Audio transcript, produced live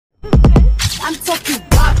I'm talking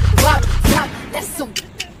wop, wop, wop. That's some.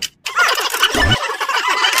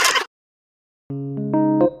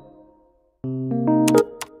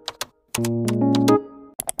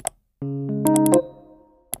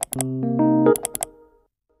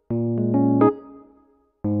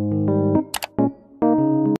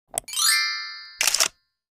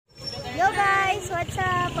 What's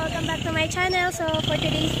up? Welcome back to my channel. So for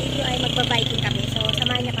today's video ay magbabiking kami. So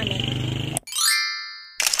samahan niyo kami.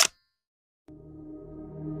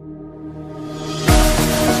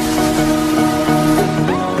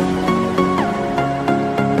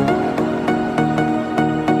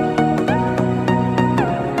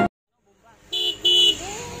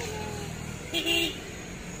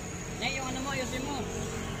 Yung ano mo, ayusin mo.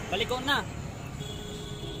 Baliko na.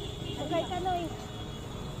 Okay, Kanoy.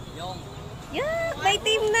 Yung. Yeah, may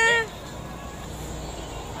team na.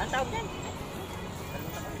 Anong tawag yan?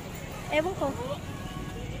 Ewan ko.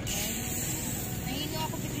 Nahilo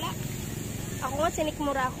ako bigla. Ako nga,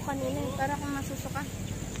 sinikmura ako kanina. Para kung masusuka.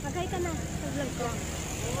 Maghay ka na sa vlog ko.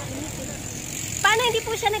 Paano hindi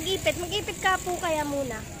po siya nag-ipit? Mag-ipit ka po kaya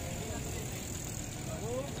muna.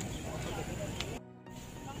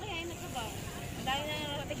 Okay, ay nagkaba. Dahil na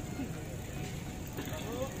narating.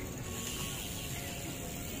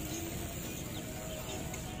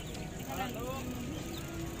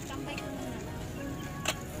 Tambay ko muna.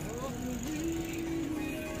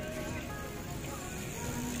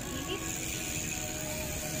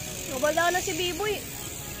 Wala na si Biboy. Ayaw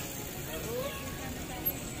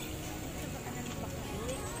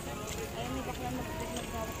may bakla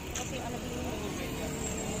magkawak. Kasi ano din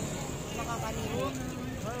makakalino.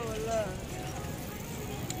 Wala.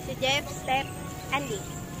 Si Jeff, Steph, Andy,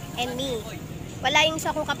 and me. Wala yung isa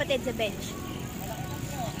kong kapatid sa bench.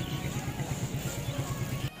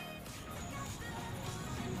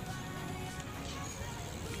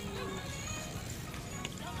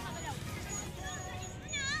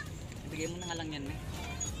 Bigay mo na nga lang yan, eh.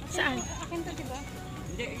 Saan? Akin to, diba?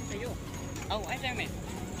 Hindi, yun sa'yo. Oh, ay sa'yo, eh.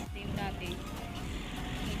 Yung dati.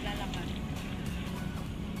 Naglalaman.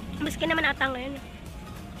 Maski naman ata ngayon.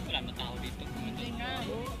 Wala na tao dito. Hindi na.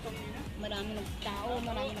 Marami nagtao,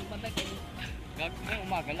 marami nagbabay.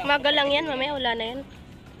 Umaga lang. Umaga lang yan, mamaya wala na yan.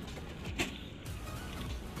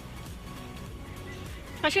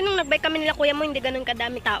 Kasi nung nagbike kami nila kuya mo, hindi ganun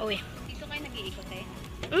kadami tao eh. Dito kayo nag-iikot eh.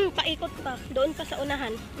 Paikot pa. Doon pa sa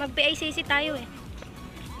unahan. Mag-PICC tayo eh.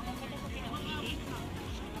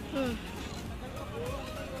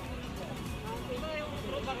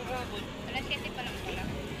 Alas 7 pa lang pala.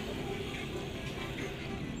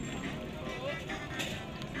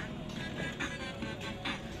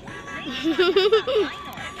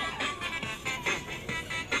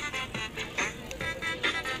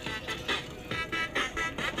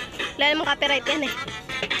 Wala namang copyright yan eh.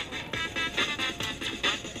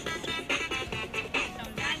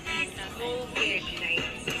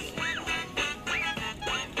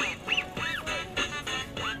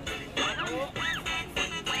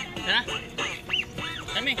 Ha?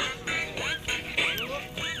 Dami.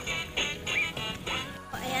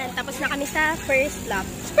 Ayan, tapos na kami sa first lap.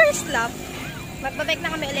 First lap? Magbabike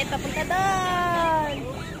na kami ulit papunta doon.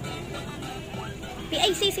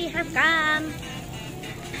 PICC have come.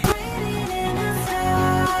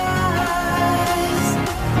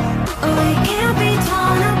 We can't be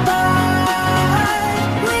torn apart.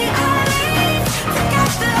 We are linked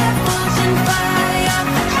together, forging fire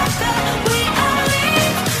forever. We are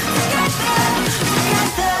linked together.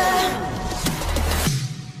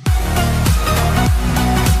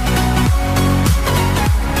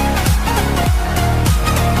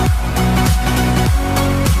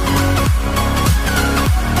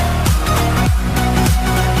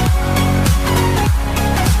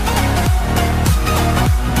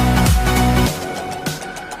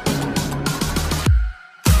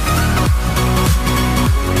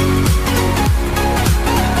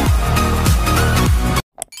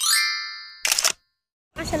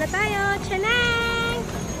 Asa na tayo? Tsanang!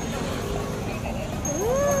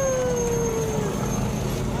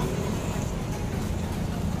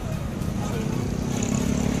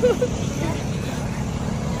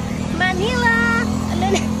 Manila!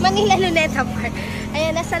 Manila Luneta Park.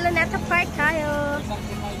 Ayan, nasa Luneta Park tayo.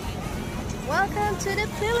 Welcome to the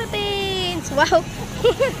Philippines! Wow!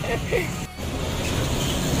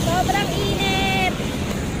 Sobrang init!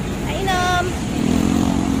 Ainom!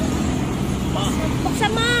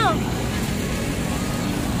 Buksan mo!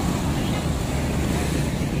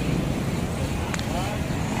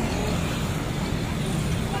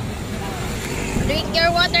 Drink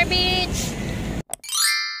your water, bitch!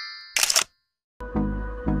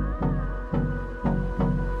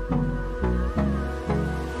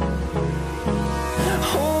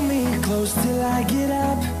 till I get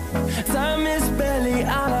up. Time is barely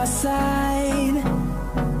on our side.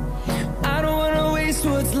 I don't wanna waste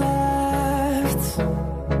what's left.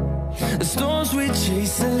 The storms we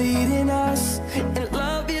chase are leading us, and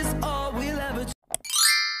love is all we'll ever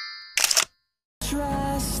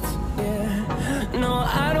trust. Yeah, no,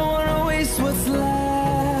 I don't wanna waste what's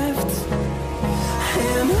left.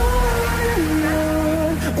 And on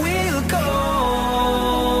we'll go,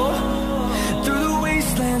 through the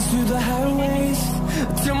wastelands, through the highways,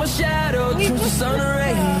 till my shadow turns to sun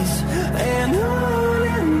rays. And on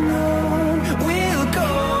we'll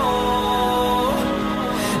go,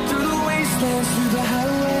 through the wastelands, through the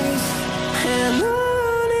highways, and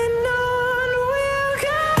on we'll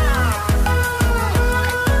go.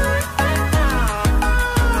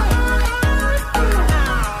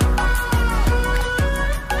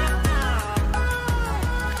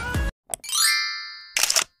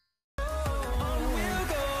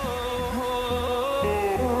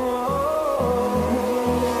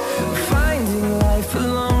 Finding life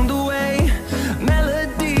along the way,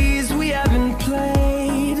 melodies we haven't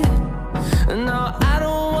played. No, I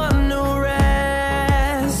don't want no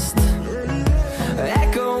rest.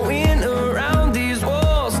 Echoing around these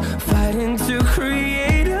walls, fighting to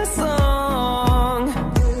create a song.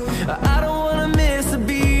 I don't wanna miss a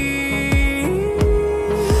beat.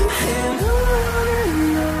 And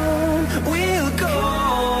on we'll go,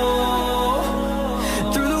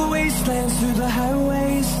 through the wastelands, through the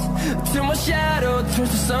highways, till my shadow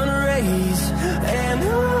turns to sun rays. And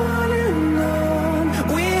on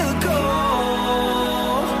we'll go,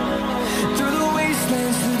 through the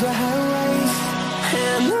wastelands, through the highways,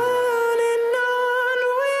 and on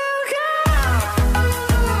we'll go.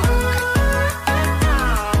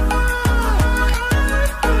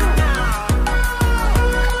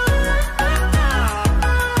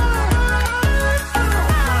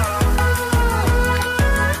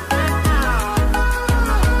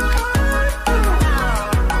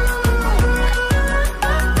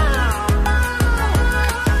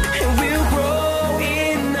 And we'll grow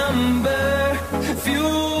in number,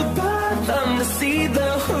 fueled by them to see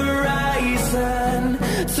the horizon,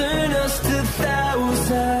 turn us to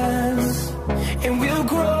thousands. And we'll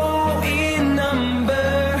grow in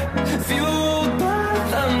number, fueled by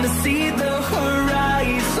them to see the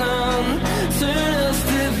horizon, turn us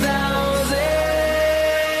to thousands.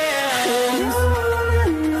 And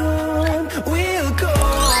on we'll go,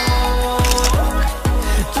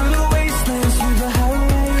 through the wastelands, through the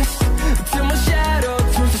highways, till my shadow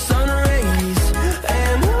turns to sun rays.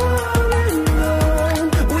 And on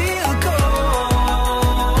we'll go,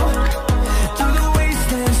 through the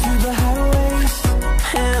wastelands, through the highways,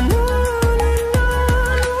 and on we'll go.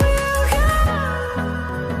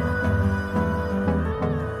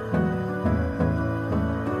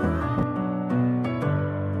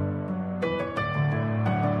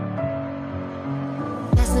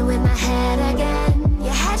 Messing with my head again.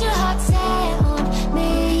 You had your heart set on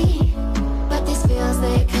me, but these feels,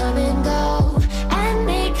 they come and go, and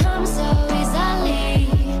they come so easily.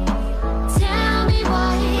 Tell me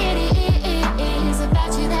what it is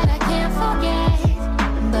about you that I can't forget,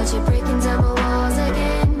 but you're breaking down my walls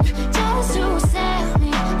again, just to set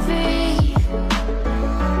me free.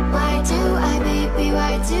 Why do I, baby,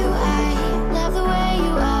 why do I love the way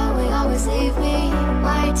you are, we always leave me?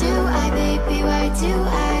 Why do I, baby, why do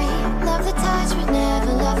I love the touch but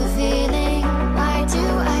never love the feeling? Why do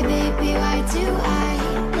I, baby, why do I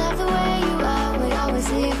love the way you are, we always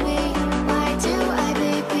leave me? Why do I,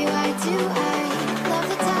 baby, why do I love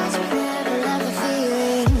the touch but never love the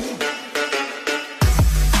feeling?